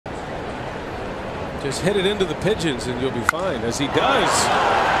Just hit it into the Pigeons and you'll be fine, as he does.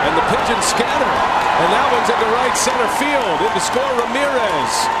 And the Pigeons scatter. And that one's into right center field. In to score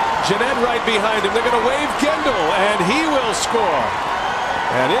Ramirez. Jeanette right behind him. They're going to wave Kendall, and he will score.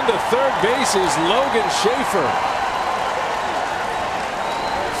 And into third base is Logan Schafer.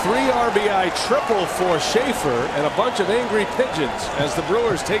 3 RBI triple for Schafer, and a bunch of angry Pigeons as the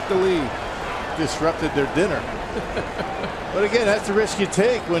Brewers take the lead. Disrupted their dinner. But again, that's the risk you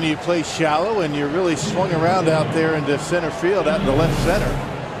take when you play shallow and you're really swung around out there into center field, out in the left center.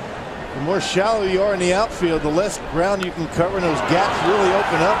 The more shallow you are in the outfield, the less ground you can cover, and those gaps really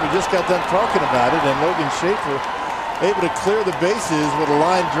open up. We just got done talking about it, and Logan Schafer able to clear the bases with a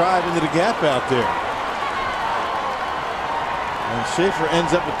line drive into the gap out there. And Schafer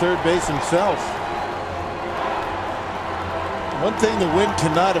ends up at third base himself. One thing the wind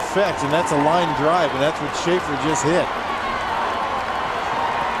cannot affect, and that's a line drive, and that's what Schafer just hit.